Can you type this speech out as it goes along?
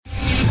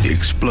The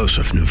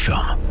explosive new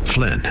film,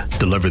 Flynn,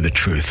 deliver the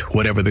truth,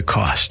 whatever the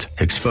cost,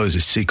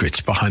 exposes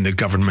secrets behind the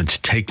government's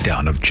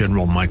takedown of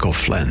General Michael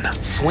Flynn.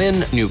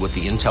 Flynn knew what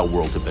the intel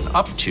world had been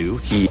up to.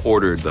 He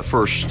ordered the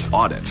first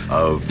audit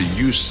of the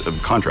use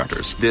of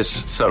contractors.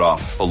 This set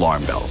off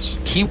alarm bells.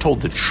 He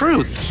told the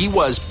truth. He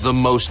was the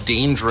most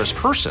dangerous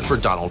person for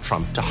Donald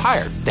Trump to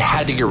hire. They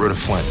had to get rid of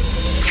Flynn.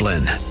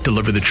 Flynn,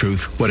 deliver the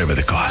truth, whatever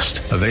the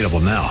cost. Available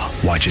now.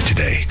 Watch it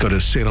today. Go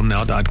to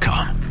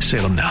salemnow.com.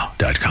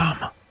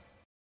 salemnow.com.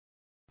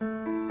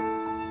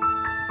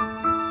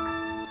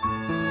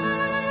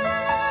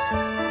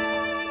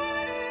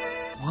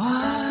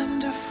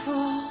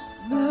 Wonderful,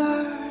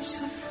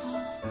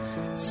 merciful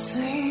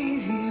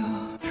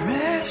Savior,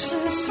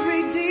 precious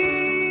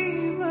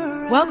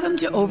Redeemer. Welcome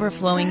to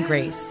Overflowing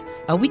Grace,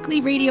 a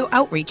weekly radio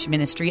outreach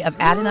ministry of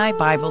Adonai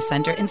Bible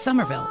Center in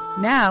Somerville.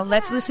 Now,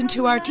 let's listen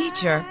to our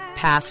teacher,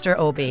 Pastor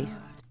Obi.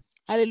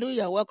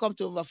 Hallelujah. Welcome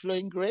to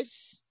Overflowing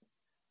Grace.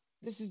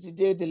 This is the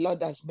day the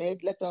Lord has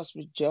made. Let us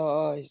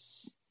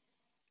rejoice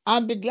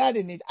and be glad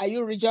in it. Are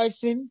you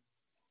rejoicing?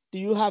 Do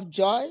you have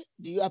joy?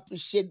 Do you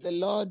appreciate the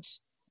Lord?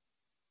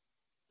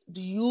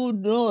 Do you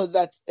know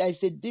that there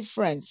is a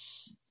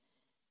difference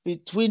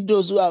between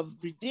those who have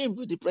redeemed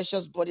with the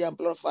precious body and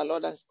blood of our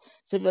Lord and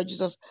Savior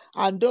Jesus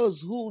and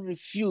those who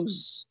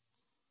refuse,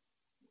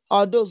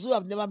 or those who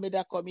have never made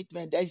that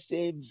commitment? There is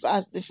a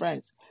vast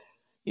difference.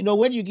 You know,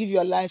 when you give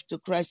your life to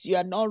Christ, you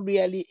are not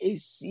really a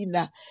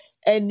sinner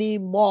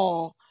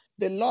anymore.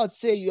 The Lord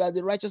says you are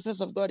the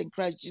righteousness of God in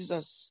Christ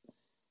Jesus.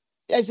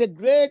 There is a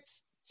great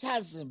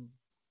chasm.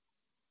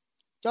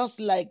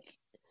 Just like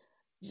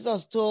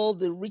Jesus told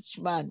the rich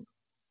man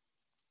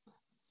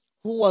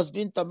who was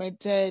being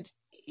tormented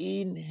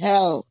in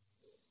hell,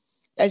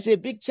 there's a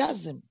big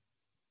chasm.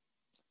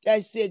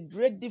 There's a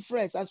great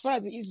difference as far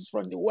as the east is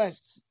from the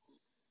west.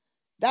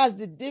 That's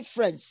the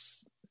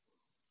difference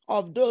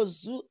of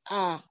those who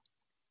are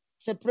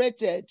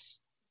separated,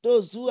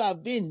 those who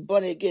have been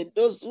born again,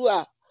 those who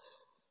are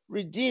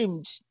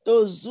redeemed,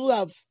 those who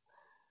have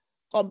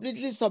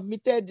completely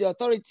submitted the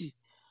authority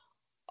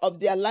of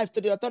their life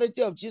to the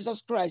authority of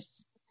Jesus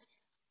Christ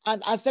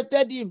and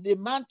accepted him, the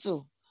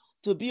mantle,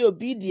 to be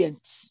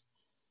obedient,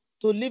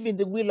 to live in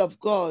the will of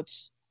God,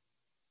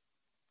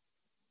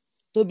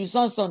 to be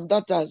sons and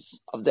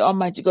daughters of the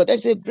Almighty God.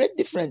 There's a great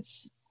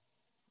difference.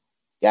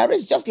 There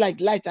is just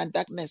like light and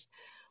darkness.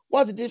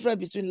 What's the difference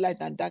between light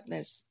and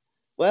darkness?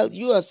 Well,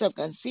 you yourself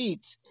can see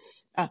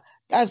it.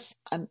 That's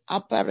an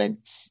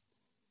apparent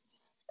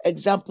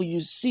example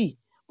you see,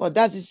 but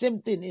that's the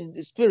same thing in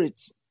the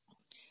spirit.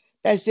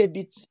 There's a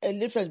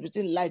difference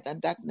between light and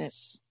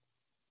darkness.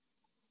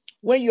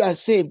 When you are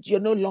saved, you're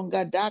no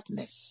longer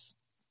darkness.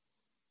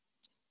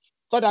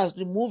 God has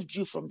removed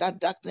you from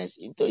that darkness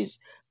into his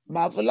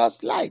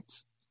marvelous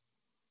light.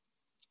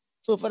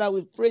 So, Father,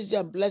 we praise you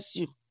and bless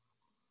you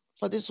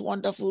for this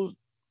wonderful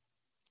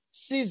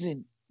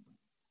season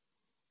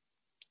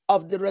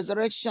of the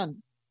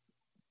resurrection,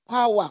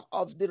 power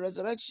of the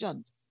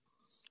resurrection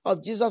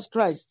of Jesus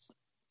Christ.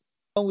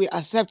 When we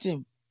accept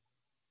him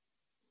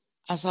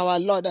as our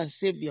Lord and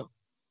Savior,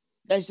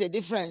 there's a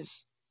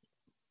difference.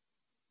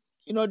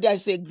 You know,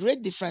 there's a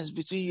great difference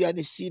between you and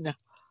a sinner.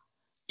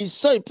 It's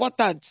so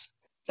important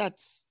that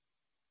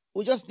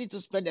we just need to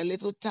spend a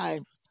little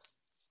time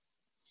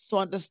to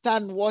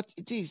understand what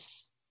it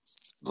is.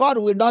 God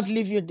will not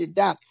leave you in the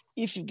dark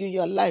if you give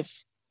your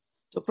life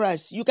to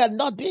Christ. You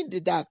cannot be in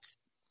the dark.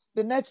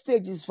 The next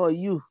stage is for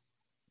you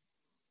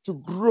to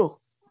grow.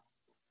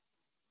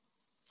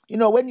 You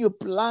know, when you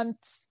plant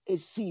a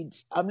seed,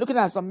 I'm looking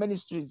at some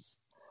ministries,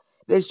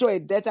 they show a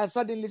death and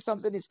suddenly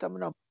something is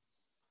coming up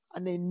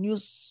and a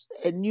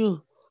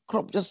new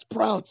crop just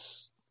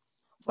sprouts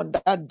from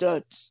that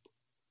dirt.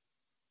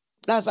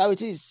 That's how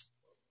it is.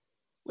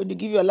 When you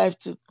give your life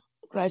to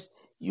Christ,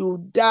 you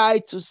die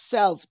to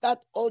self. That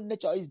old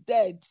nature is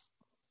dead.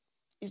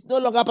 It's no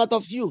longer part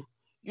of you.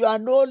 You are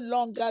no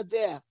longer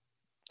there.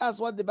 That's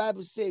what the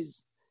Bible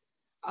says.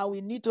 And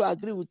we need to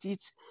agree with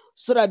it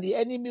so that the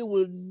enemy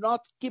will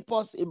not keep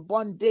us in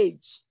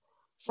bondage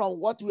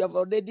from what we have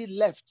already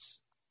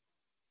left.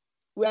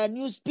 We are a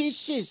new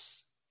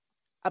species.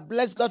 I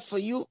bless God for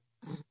you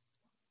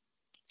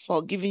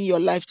for giving your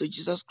life to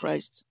Jesus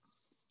Christ.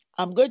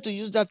 I'm going to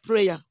use that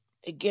prayer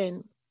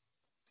again.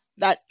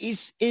 That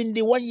is in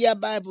the 1 Year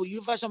Bible,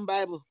 YouVersion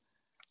Bible,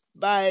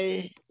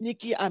 by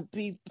Nikki and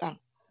Pippa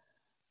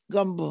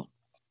Gumbo.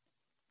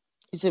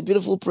 It's a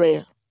beautiful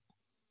prayer.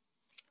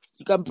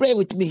 You can pray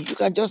with me. You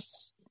can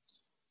just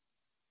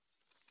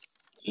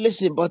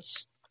listen, but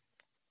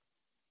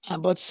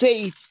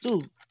say it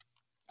too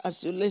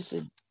as you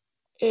listen.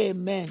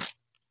 Amen.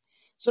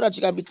 So that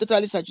you can be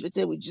totally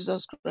saturated with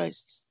Jesus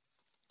Christ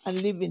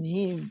and live in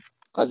him.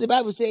 Because the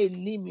Bible says in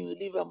him you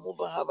live and move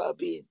and have our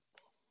being.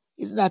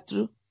 Isn't that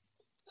true?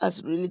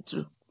 That's really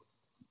true.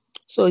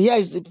 So here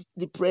is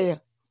the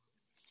prayer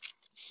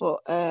for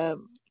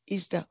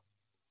Easter,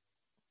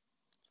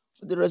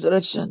 for the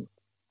resurrection,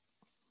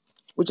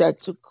 which I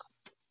took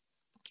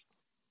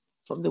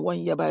from the 1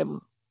 Year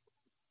Bible.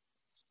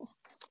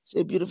 It's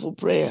a beautiful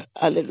prayer.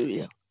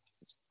 Hallelujah.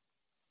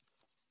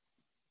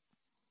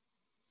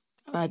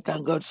 I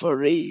thank God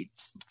for it.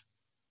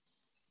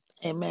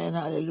 Amen.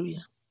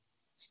 Hallelujah.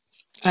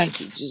 Thank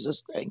you,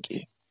 Jesus. Thank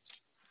you.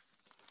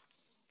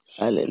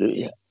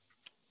 Hallelujah.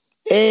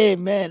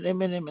 Amen.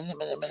 Amen. Amen.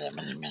 Amen. Amen.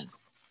 Amen. Amen.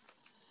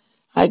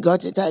 I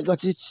got it. I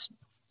got it.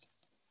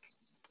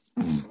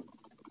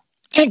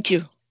 Thank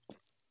you.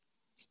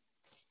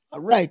 All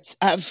right.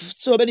 I have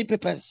so many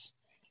papers.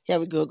 Here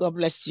we go. God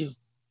bless you.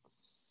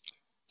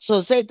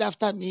 So say it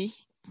after me,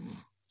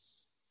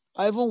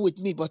 or even with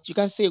me, but you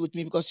can't say it with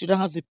me because you don't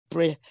have the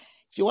prayer.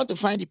 If you want to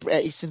find the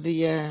prayer, it's in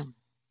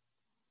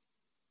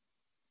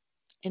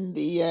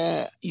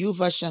the U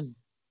version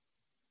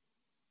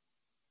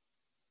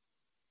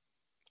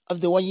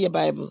of the 1 Year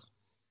Bible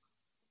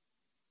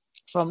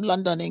from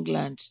London,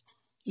 England.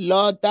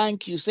 Lord,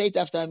 thank you. Say it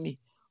after me.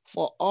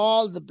 For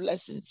all the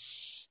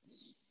blessings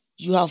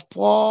you have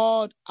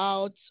poured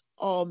out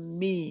on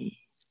me.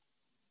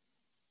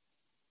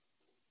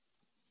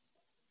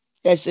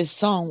 There's a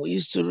song we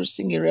used to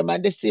sing in Rema.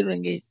 They still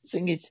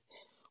sing it.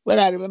 When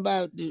I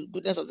remember the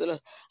goodness of the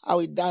Lord, I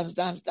will dance,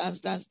 dance,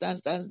 dance, dance,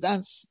 dance, dance,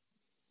 dance.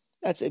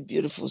 That's a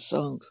beautiful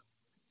song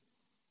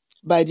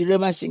by the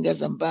Rema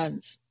Singers and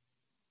Bands.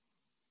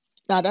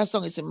 Now that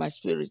song is in my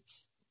spirit.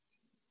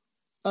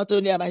 Not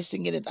only am I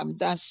singing it, I'm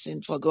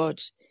dancing for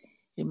God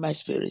in my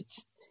spirit.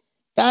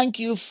 Thank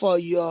you for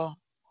your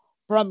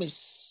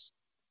promise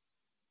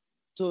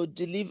to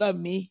deliver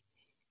me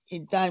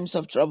in times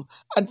of trouble.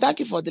 And thank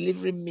you for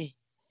delivering me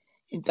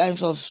in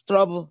times of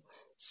trouble,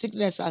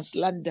 sickness, and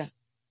slander,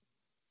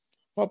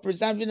 for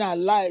preserving our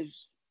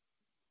lives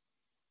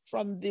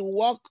from the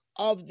work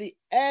of the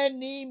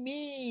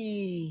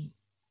enemy.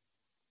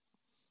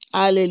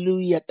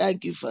 Hallelujah.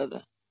 Thank you,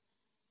 Father.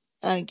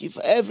 Thank you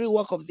for every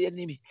work of the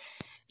enemy.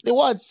 The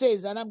word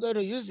says, and I'm going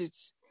to use it.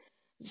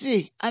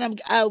 See,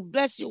 and I'll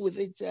bless you with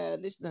it,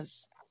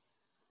 listeners.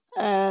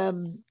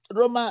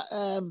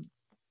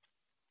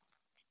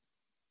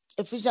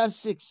 Ephesians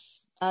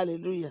 6.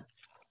 Hallelujah.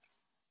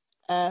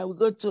 We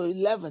go to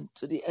 11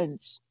 to the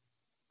end.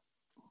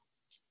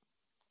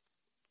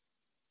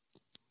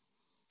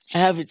 I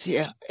have it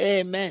here.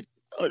 Amen.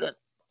 Hold on.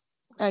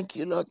 Thank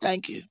you, Lord.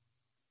 Thank you.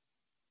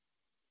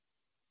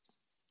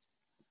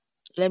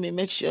 Let me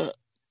make sure.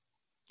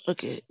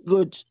 Okay,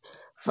 good.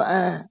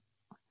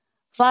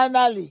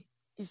 Finally,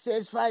 it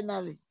says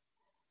finally.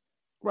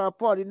 Well,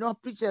 Paul,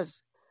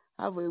 preachers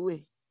have a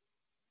way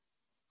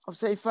of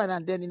saying fine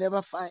and then he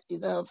never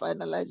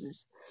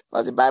finalizes.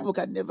 Because the Bible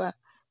can never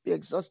be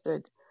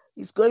exhausted.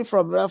 It's going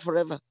from there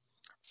forever.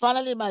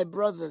 Finally, my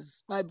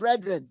brothers, my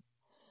brethren,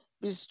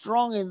 be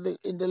strong in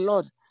the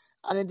Lord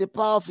and in the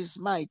power of his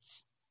might.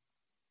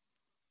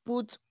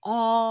 Put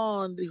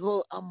on the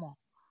whole armor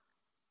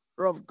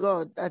of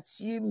God, that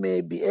ye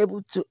may be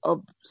able to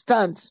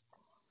stand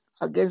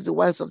against the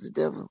wiles of the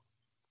devil.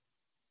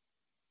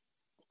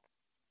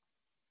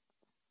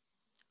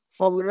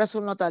 For we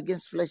wrestle not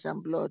against flesh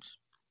and blood,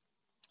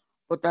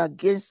 but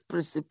against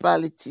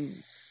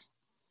principalities,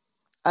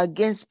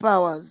 against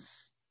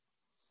powers,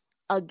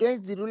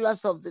 against the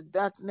rulers of the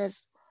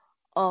darkness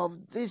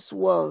of this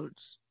world,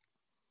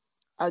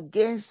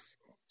 against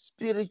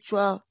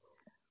spiritual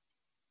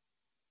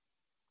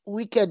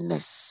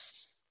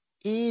wickedness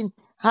in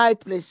high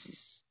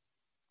places.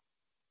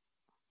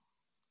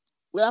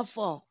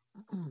 Wherefore,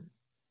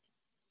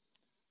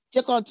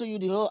 take unto you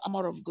the whole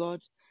armor of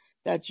God,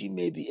 that you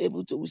may be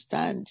able to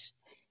withstand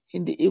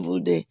in the evil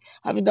day.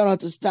 Having done how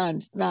to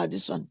stand, now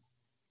this one.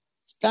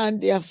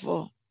 Stand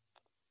therefore,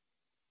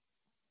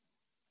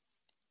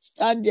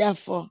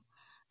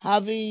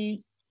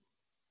 having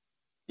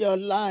your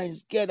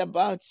loins girt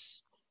about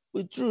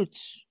with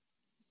truth,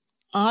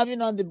 and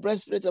having on the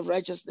breastplate of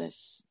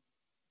righteousness.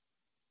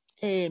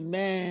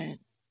 Amen.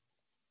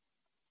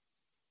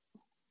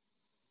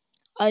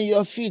 And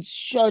your feet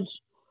shod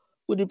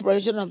with the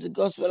preparation of the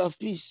gospel of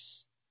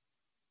peace.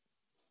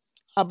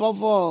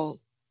 Above all,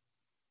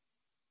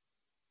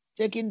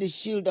 taking the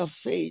shield of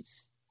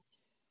faith,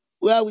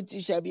 wherewith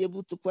you shall be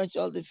able to quench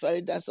all the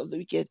fiery darts of the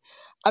wicked.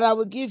 And I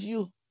will give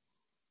you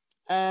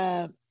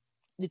the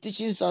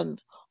teachings on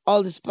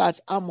all these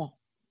parts, armor,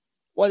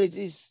 what it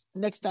is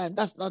next time.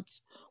 That's not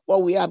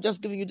what we are. I'm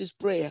just giving you this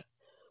prayer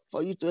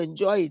for you to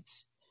enjoy it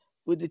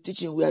with the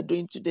teaching we are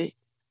doing today.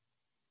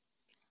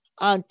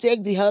 And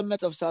take the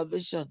helmet of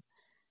salvation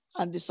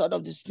and the sword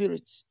of the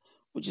Spirit,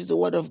 which is the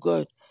word of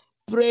God,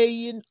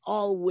 praying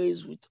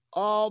always with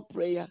all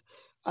prayer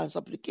and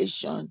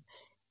supplication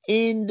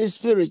in the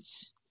Spirit,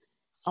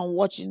 and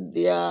watching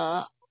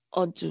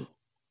thereunto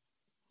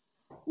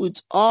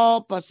with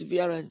all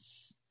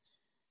perseverance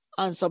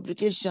and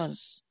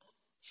supplications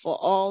for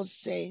all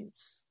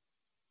saints.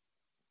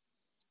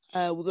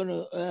 We're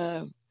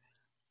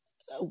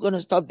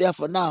gonna stop there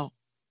for now.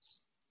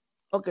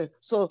 Okay,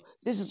 so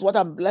this is what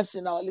I'm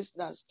blessing our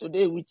listeners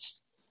today with.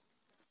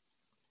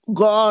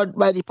 God,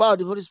 by the power of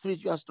the Holy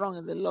Spirit, you are strong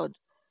in the Lord.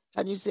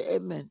 Can you say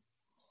amen?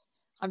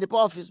 And the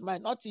power of his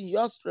mind, not in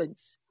your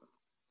strength.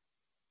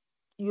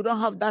 You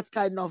don't have that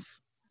kind of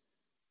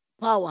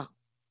power.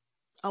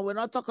 And we're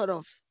not talking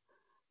of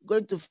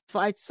going to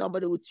fight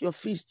somebody with your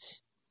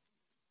fists.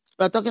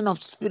 We are talking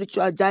of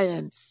spiritual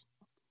giants,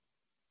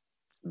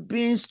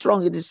 being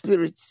strong in the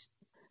spirit,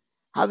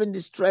 having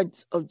the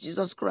strength of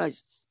Jesus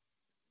Christ.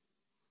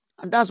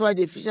 And that's why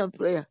the Ephesians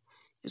prayer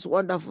is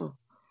wonderful.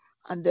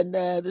 And then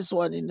this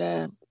one in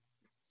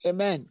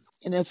Amen.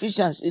 In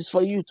Ephesians is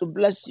for you, to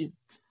bless you.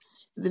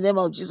 In the name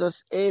of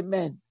Jesus,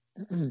 Amen.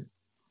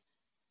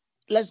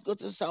 Let's go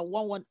to Psalm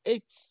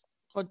 118.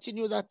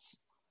 Continue that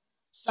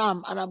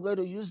Psalm, and I'm going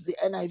to use the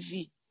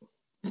NIV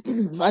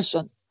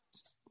version.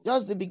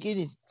 Just the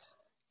beginning.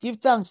 Give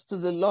thanks to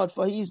the Lord,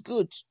 for he is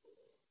good.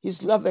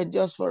 His love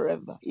endures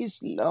forever. His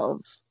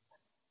love.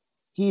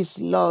 His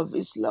love.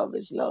 His love.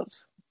 His love.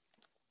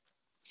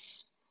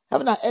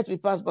 Heaven and earth will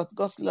pass, but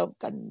God's love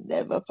can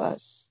never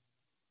pass.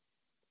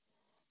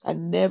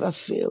 Can never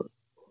fail.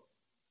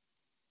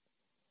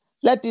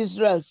 Let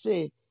Israel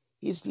say,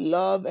 his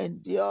love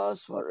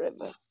endures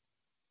forever.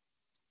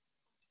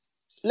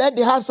 Let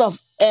the house of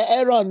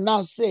Aaron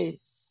now say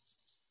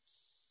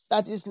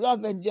that his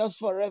love endures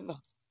forever.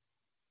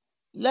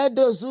 Let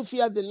those who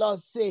fear the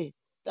Lord say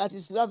that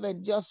his love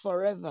endures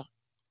forever.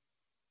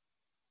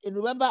 And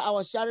remember, I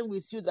was sharing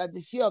with you that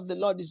the fear of the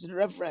Lord is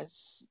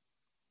reverence.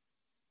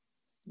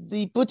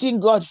 The putting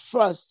God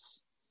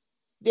first.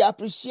 The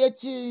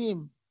appreciating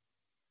him.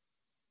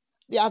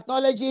 The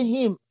acknowledging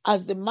him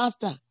as the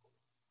master,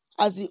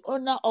 as the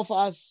owner of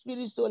our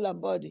spirit, soul,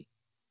 and body.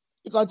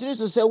 He continues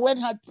to say, when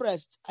hard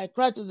pressed, I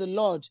cried to the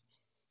Lord.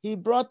 He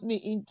brought me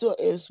into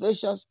a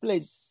spacious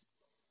place.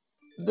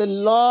 The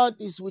Lord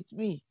is with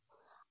me.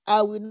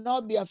 I will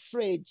not be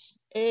afraid.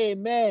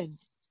 Amen.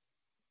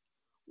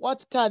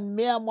 What can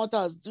mere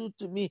mortals do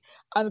to me?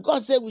 And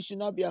God said we should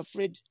not be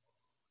afraid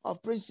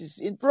of princes.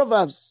 In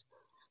Proverbs,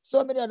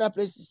 so many other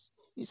places,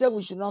 he said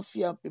we should not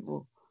fear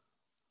people.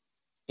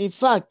 In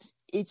fact,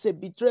 it's a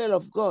betrayal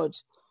of God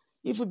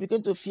if we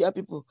begin to fear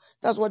people.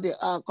 That's what they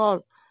are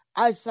called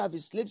eye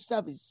service, lip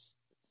service.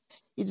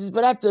 It is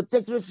better to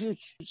take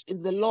refuge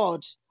in the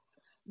Lord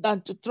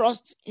than to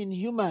trust in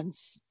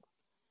humans.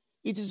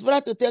 It is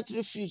better to take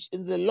refuge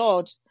in the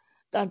Lord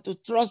than to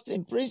trust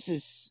in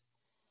princes.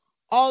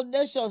 All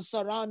nations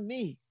surround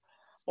me,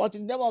 but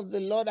in the name of the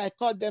Lord I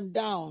cut them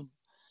down.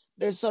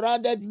 They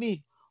surrounded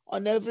me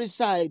on every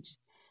side,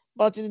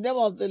 but in the name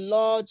of the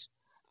Lord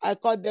I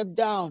cut them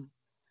down.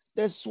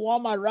 They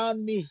swarm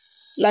around me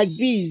like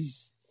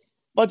bees,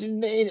 but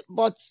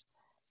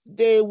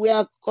they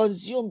were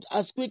consumed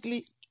as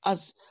quickly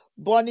as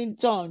burning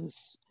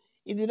tongues.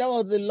 In the name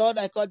of the Lord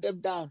I cut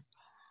them down.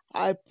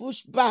 I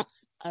pushed back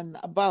and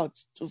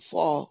about to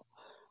fall,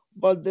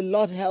 but the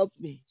Lord helped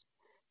me.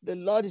 The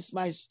Lord is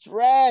my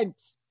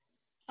strength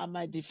and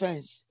my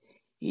defense.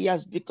 He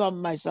has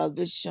become my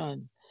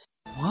salvation.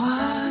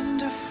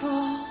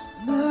 Wonderful,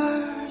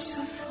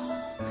 merciful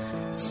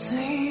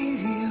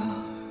Savior,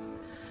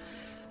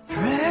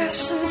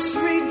 precious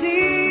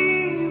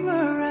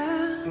Redeemer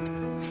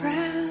and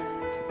friend.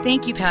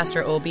 Thank you,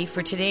 Pastor Obi,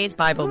 for today's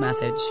Bible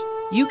message.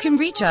 You can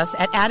reach us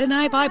at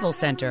Adonai Bible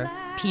Center,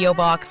 P.O.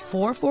 Box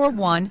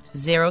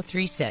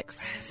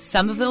 441036,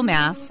 Somerville,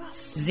 Mass.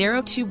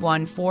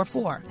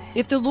 02144.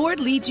 If the Lord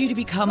leads you to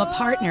become a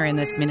partner in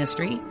this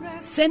ministry,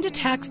 send a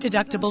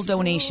tax-deductible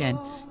donation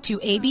to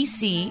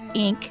ABC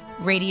Inc.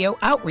 Radio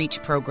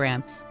Outreach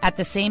Program at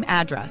the same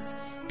address,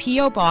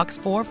 P.O. Box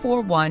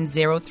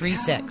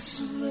 441036,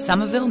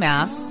 Somerville,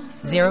 Mass.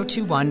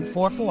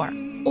 02144.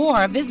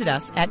 Or visit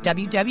us at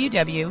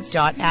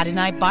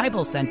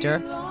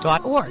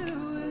www.AdonaiBibleCenter.org.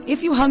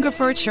 If you hunger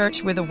for a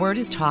church where the Word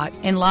is taught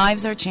and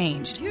lives are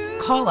changed,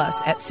 call us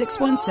at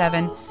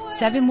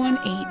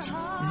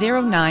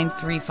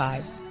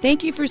 617-718-0935.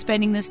 Thank you for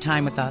spending this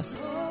time with us.